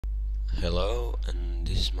Hello, and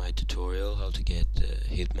this is my tutorial how to get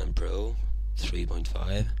Hitman Pro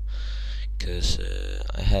 3.5 because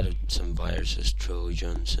I had some viruses,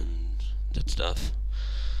 trojans and that stuff,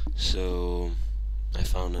 so I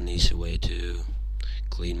found an easy way to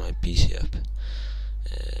clean my PC up.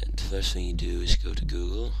 And the first thing you do is go to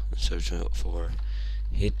Google and search for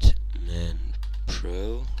Hitman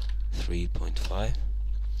Pro 3.5,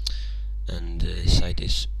 and the site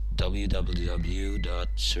is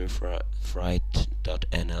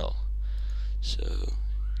www.surfright.nl. So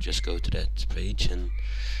just go to that page and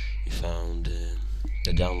you found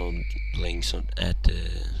the download links at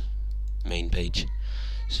the main page.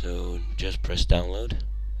 So just press download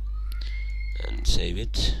and save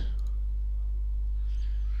it,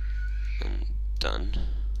 and done.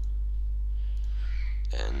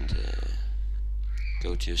 And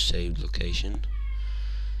go to your saved location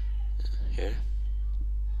here,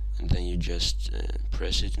 and then you just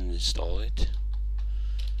press it and install it,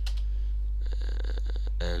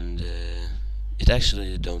 and it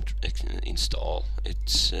actually don't install.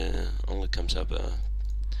 It's only comes up a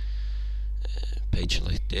page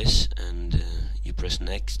like this, and you press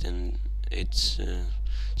next, and it's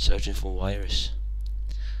searching for virus.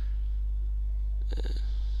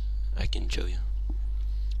 I can show you.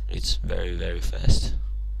 It's very fast.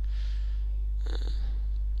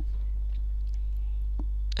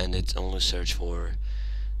 And it's only search for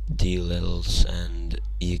DLLs and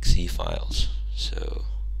exe files, so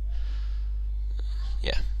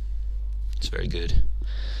yeah, it's very good.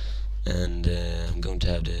 And I'm going to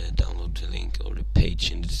have the download link or the page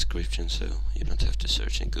in the description, so you don't have to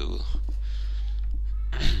search in Google.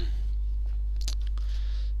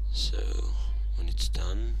 So when it's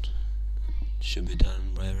done, it should be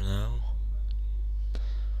done right now.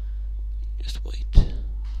 Just wait.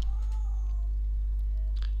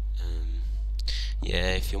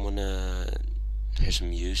 Yeah, if you wanna hear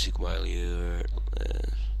some music while you're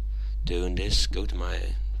doing this, go to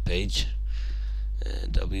my page,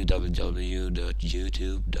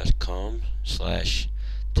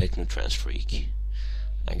 www.youtube.com/technotransfreak.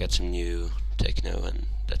 I got some new techno and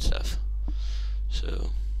that stuff.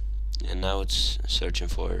 So, and now it's searching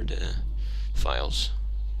for the files.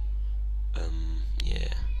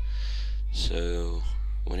 Yeah. So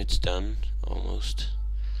when it's done, almost.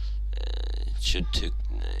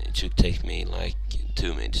 It should take me like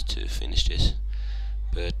 2 minutes to finish this,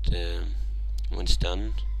 but when it's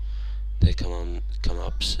done, they come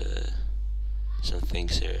up some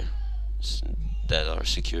things here that are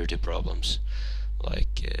security problems,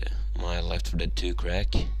 like my Left 4 Dead 2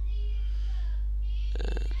 crack.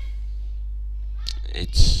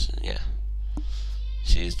 It's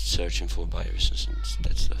see, it's searching for viruses and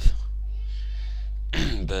that stuff.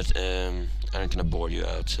 But I'm not gonna bore you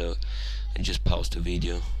out, so I just pause the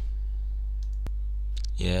video.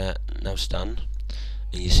 Yeah, now it's done,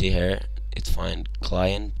 and you see here it's find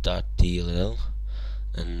client.dll,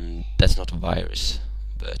 and that's not a virus,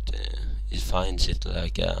 but it finds it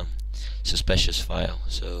like a suspicious file.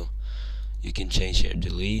 So you can change here: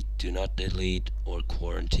 delete, do not delete, or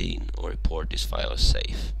quarantine, or report this file as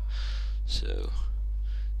safe. So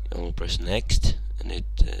you will press next, and it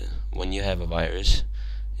when you have a virus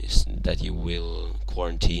is that you will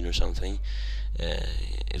quarantine or something,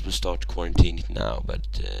 it will start quarantining now,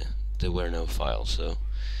 but there were no files, so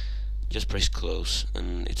just press close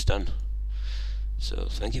and it's done. So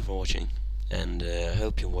thank you for watching, and I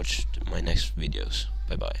hope you watched my next videos.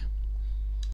 Bye bye.